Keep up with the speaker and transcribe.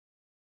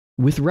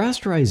With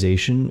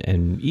rasterization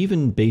and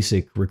even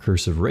basic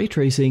recursive ray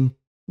tracing,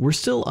 we're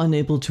still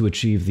unable to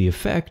achieve the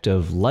effect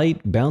of light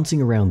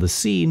bouncing around the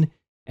scene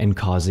and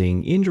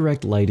causing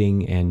indirect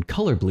lighting and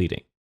color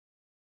bleeding.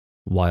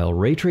 While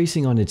ray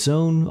tracing on its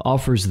own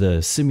offers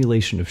the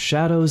simulation of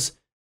shadows,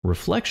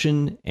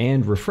 reflection,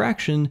 and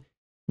refraction,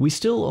 we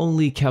still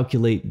only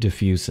calculate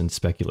diffuse and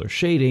specular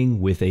shading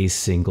with a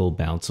single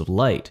bounce of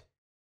light.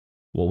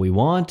 What we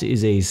want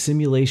is a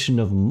simulation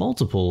of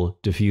multiple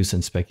diffuse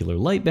and specular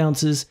light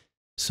bounces,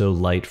 so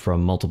light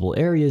from multiple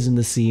areas in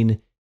the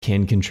scene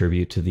can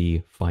contribute to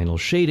the final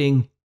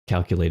shading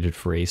calculated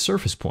for a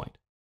surface point.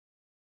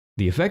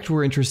 The effect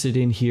we're interested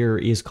in here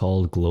is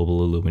called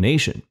global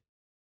illumination.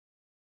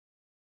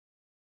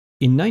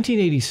 In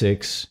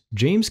 1986,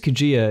 James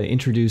Kajiya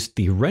introduced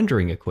the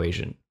rendering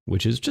equation,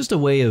 which is just a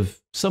way of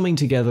summing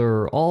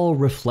together all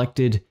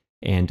reflected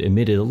and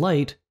emitted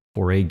light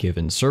for a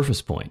given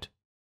surface point.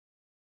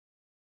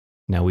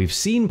 Now, we've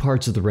seen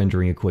parts of the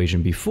rendering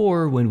equation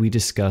before when we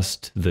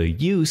discussed the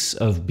use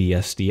of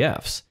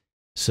BSDFs,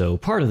 so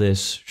part of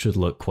this should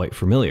look quite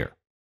familiar.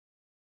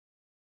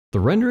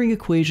 The rendering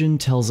equation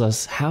tells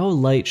us how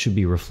light should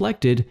be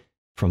reflected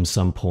from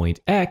some point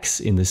X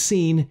in the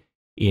scene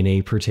in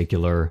a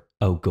particular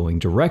outgoing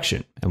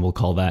direction, and we'll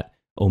call that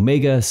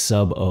omega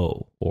sub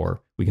O,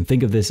 or we can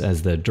think of this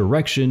as the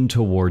direction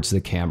towards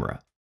the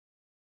camera.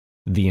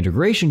 The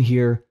integration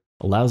here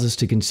allows us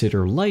to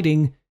consider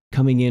lighting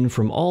coming in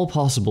from all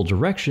possible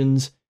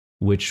directions,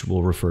 which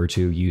we'll refer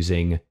to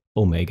using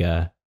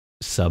omega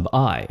sub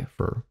I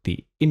for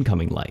the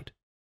incoming light.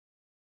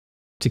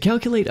 To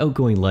calculate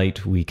outgoing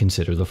light, we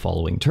consider the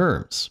following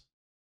terms.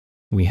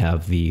 We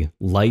have the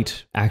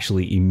light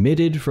actually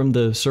emitted from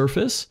the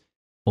surface,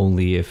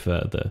 only if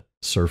the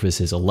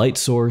surface is a light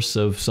source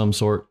of some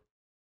sort.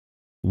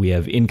 We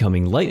have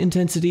incoming light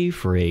intensity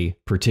for a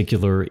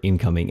particular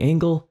incoming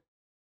angle.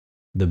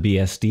 The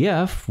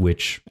BSDF,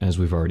 which, as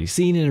we've already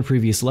seen in a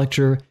previous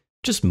lecture,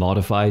 just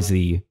modifies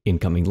the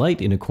incoming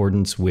light in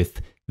accordance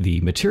with the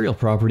material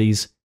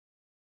properties.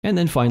 And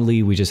then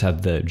finally, we just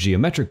have the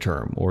geometric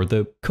term, or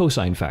the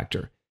cosine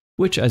factor,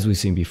 which, as we've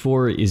seen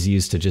before, is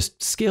used to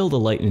just scale the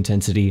light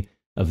intensity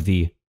of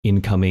the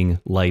incoming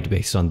light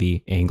based on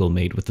the angle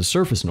made with the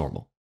surface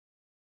normal.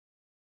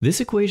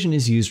 This equation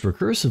is used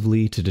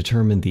recursively to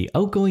determine the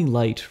outgoing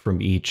light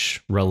from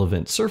each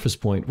relevant surface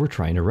point we're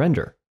trying to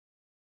render.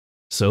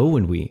 So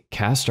when we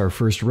cast our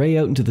first ray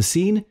out into the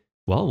scene,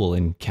 well, we'll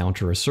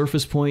encounter a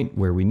surface point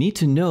where we need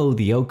to know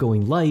the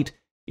outgoing light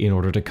in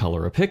order to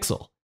color a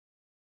pixel.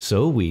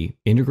 So we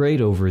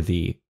integrate over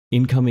the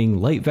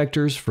incoming light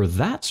vectors for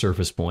that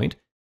surface point,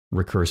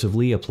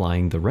 recursively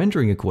applying the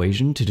rendering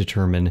equation to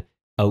determine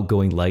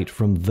outgoing light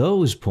from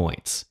those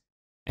points,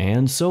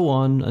 and so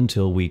on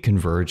until we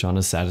converge on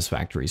a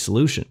satisfactory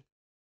solution.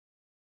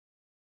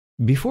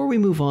 Before we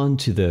move on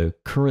to the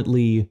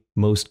currently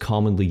most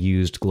commonly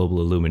used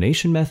global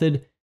illumination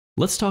method,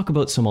 let's talk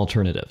about some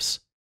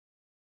alternatives.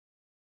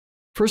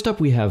 First up,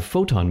 we have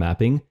photon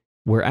mapping,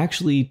 where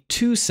actually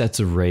two sets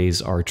of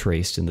rays are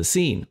traced in the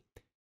scene.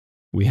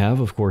 We have,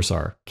 of course,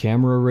 our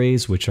camera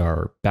rays, which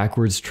are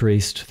backwards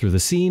traced through the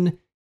scene,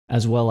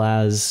 as well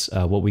as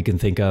what we can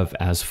think of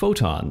as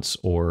photons,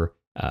 or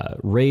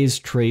rays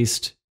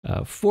traced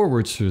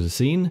forwards through the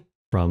scene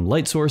from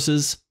light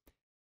sources.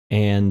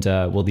 And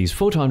well, these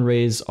photon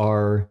rays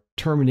are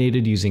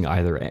terminated using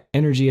either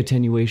energy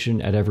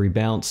attenuation at every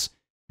bounce,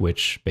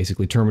 which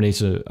basically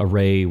terminates a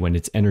ray when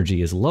its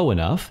energy is low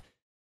enough,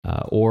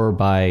 or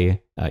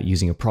by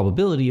using a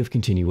probability of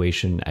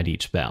continuation at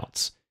each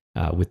bounce,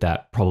 with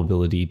that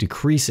probability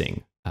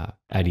decreasing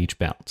at each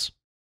bounce.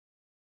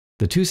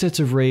 The two sets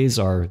of rays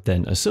are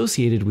then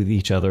associated with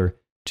each other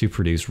to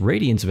produce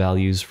radiance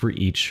values for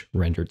each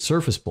rendered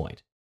surface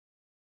point.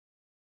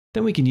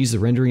 Then we can use the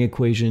rendering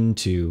equation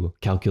to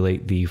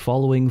calculate the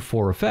following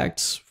four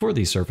effects for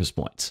these surface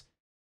points.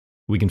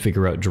 We can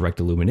figure out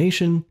direct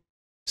illumination,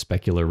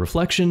 specular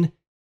reflection,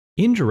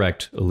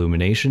 indirect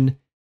illumination,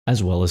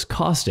 as well as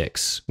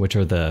caustics, which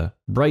are the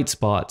bright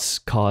spots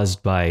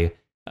caused by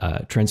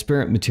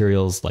transparent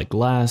materials like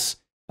glass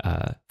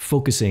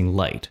focusing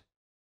light.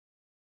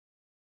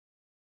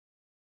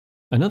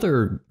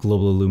 Another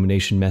global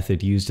illumination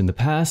method used in the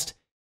past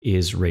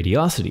is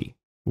radiosity,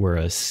 where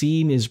a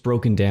scene is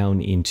broken down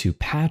into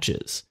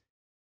patches.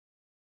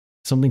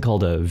 Something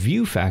called a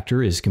view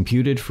factor is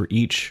computed for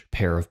each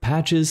pair of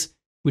patches,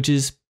 which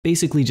is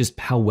basically just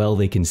how well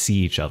they can see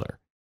each other.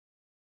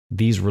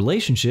 These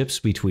relationships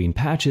between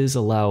patches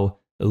allow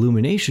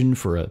illumination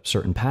for a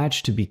certain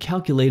patch to be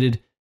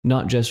calculated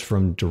not just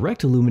from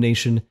direct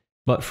illumination,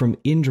 but from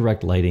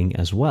indirect lighting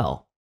as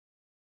well.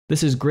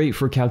 This is great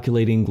for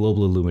calculating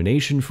global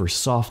illumination for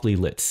softly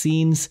lit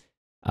scenes,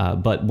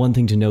 but one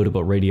thing to note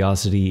about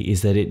radiosity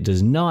is that it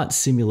does not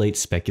simulate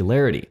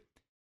specularity,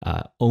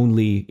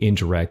 only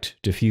indirect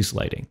diffuse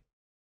lighting.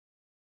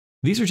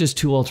 These are just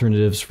two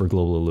alternatives for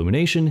global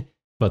illumination,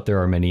 but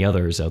there are many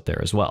others out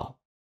there as well.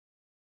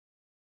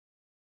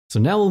 So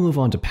now we'll move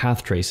on to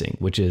path tracing,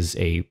 which is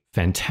a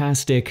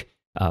fantastic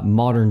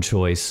modern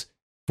choice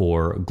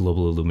for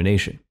global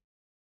illumination.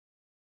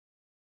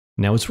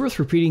 Now it's worth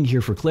repeating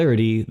here for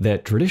clarity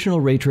that traditional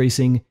ray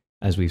tracing,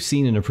 as we've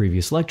seen in a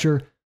previous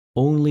lecture,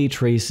 only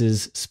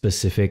traces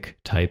specific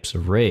types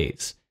of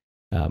rays,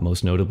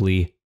 most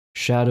notably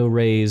shadow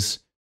rays,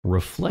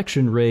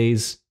 reflection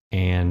rays,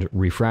 and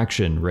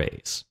refraction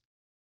rays.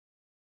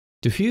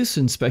 Diffuse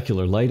and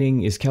specular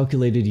lighting is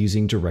calculated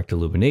using direct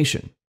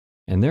illumination,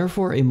 and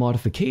therefore a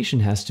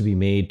modification has to be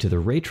made to the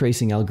ray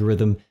tracing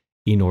algorithm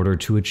in order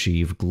to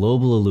achieve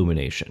global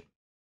illumination.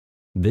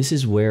 This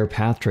is where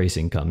path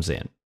tracing comes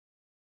in.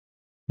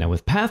 Now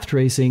with path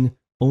tracing,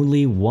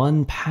 only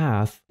one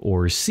path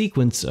or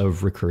sequence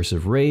of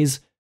recursive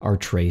rays are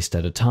traced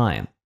at a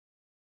time.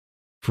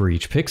 For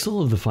each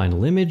pixel of the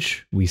final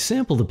image, we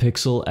sample the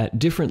pixel at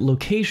different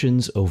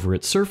locations over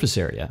its surface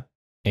area.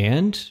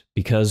 And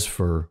because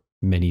for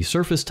many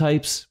surface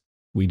types,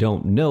 we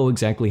don't know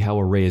exactly how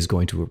a ray is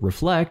going to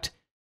reflect,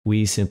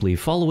 we simply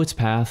follow its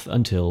path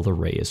until the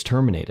ray is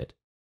terminated.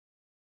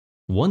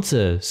 Once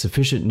a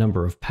sufficient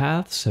number of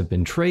paths have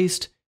been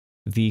traced,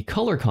 the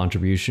color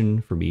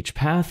contribution from each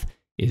path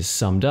is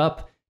summed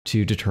up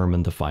to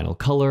determine the final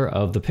color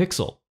of the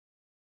pixel.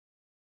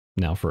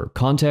 Now for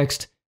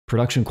context,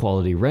 production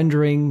quality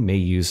rendering may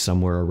use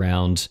somewhere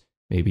around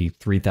maybe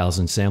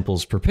 3,000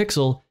 samples per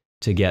pixel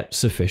to get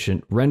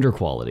sufficient render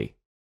quality.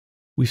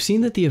 We've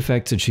seen that the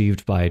effects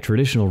achieved by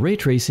traditional ray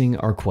tracing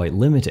are quite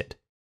limited.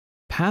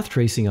 Path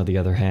tracing, on the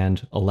other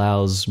hand,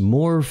 allows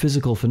more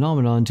physical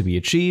phenomenon to be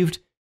achieved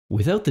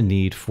without the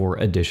need for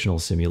additional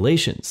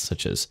simulations,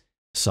 such as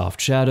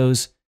soft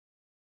shadows.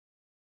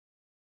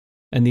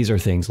 And these are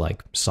things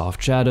like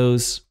soft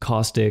shadows,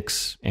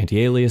 caustics,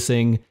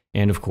 anti-aliasing,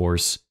 and of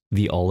course,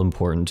 the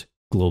all-important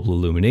global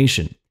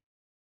illumination.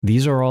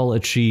 These are all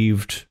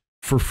achieved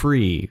for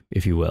free,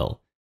 if you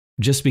will,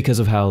 just because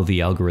of how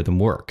the algorithm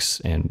works,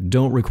 and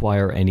don't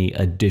require any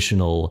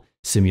additional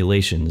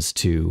simulations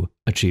to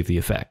achieve the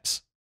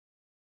effects.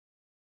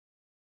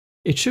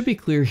 It should be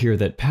clear here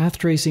that path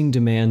tracing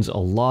demands a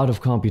lot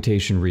of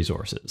computation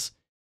resources.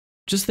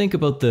 Just think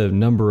about the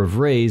number of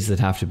rays that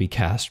have to be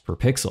cast per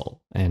pixel,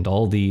 and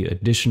all the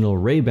additional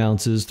ray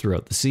bounces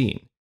throughout the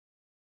scene.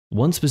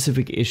 One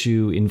specific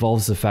issue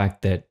involves the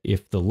fact that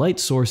if the light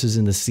sources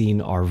in the scene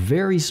are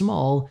very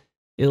small,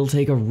 it'll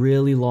take a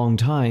really long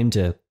time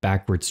to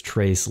backwards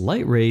trace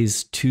light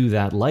rays to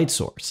that light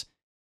source,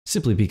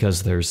 simply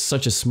because there's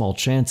such a small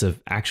chance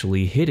of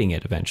actually hitting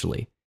it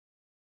eventually.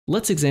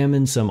 Let's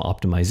examine some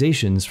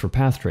optimizations for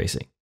path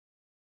tracing.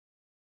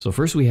 So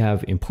first we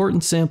have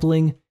importance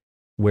sampling,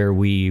 where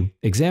we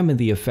examine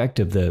the effect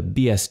of the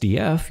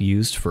BSDF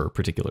used for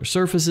particular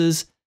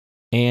surfaces,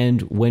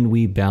 and when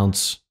we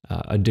bounce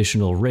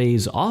additional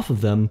rays off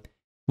of them,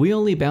 we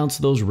only bounce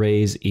those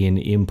rays in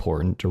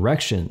important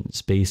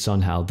directions based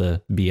on how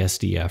the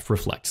BSDF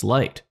reflects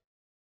light.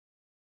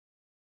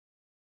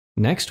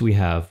 Next, we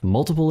have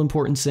multiple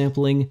importance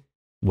sampling,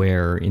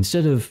 where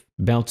instead of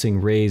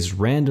bouncing rays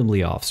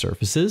randomly off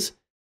surfaces,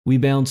 we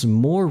bounce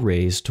more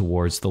rays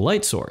towards the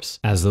light source,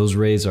 as those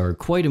rays are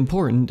quite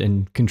important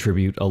and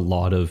contribute a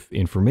lot of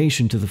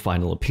information to the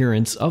final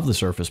appearance of the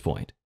surface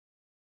point.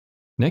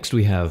 Next,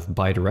 we have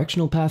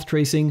bidirectional path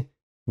tracing,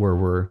 where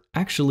we're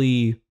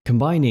actually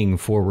combining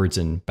forwards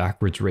and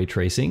backwards ray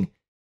tracing,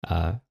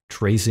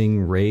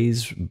 tracing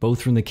rays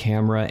both from the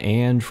camera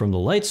and from the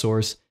light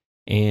source,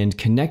 and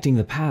connecting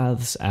the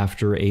paths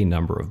after a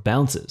number of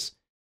bounces.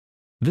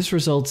 This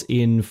results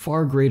in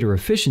far greater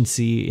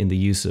efficiency in the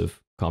use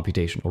of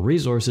computational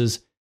resources,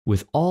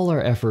 with all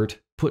our effort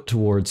put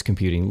towards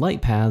computing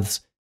light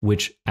paths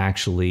which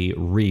actually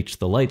reach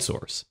the light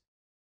source.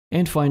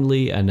 And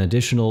finally, an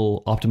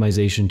additional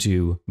optimization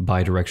to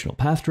bidirectional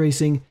path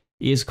tracing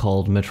is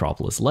called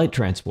metropolis light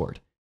transport.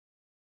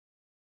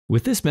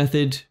 With this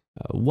method,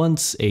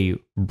 once a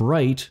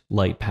bright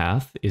light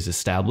path is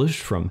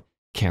established from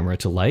camera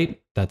to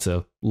light, that's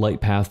a light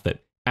path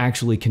that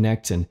actually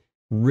connects and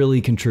really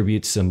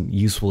contributes some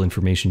useful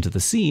information to the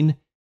scene,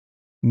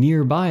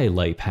 nearby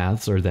light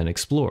paths are then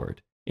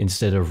explored,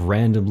 instead of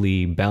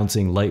randomly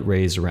bouncing light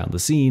rays around the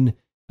scene,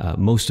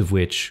 most of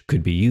which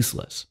could be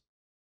useless.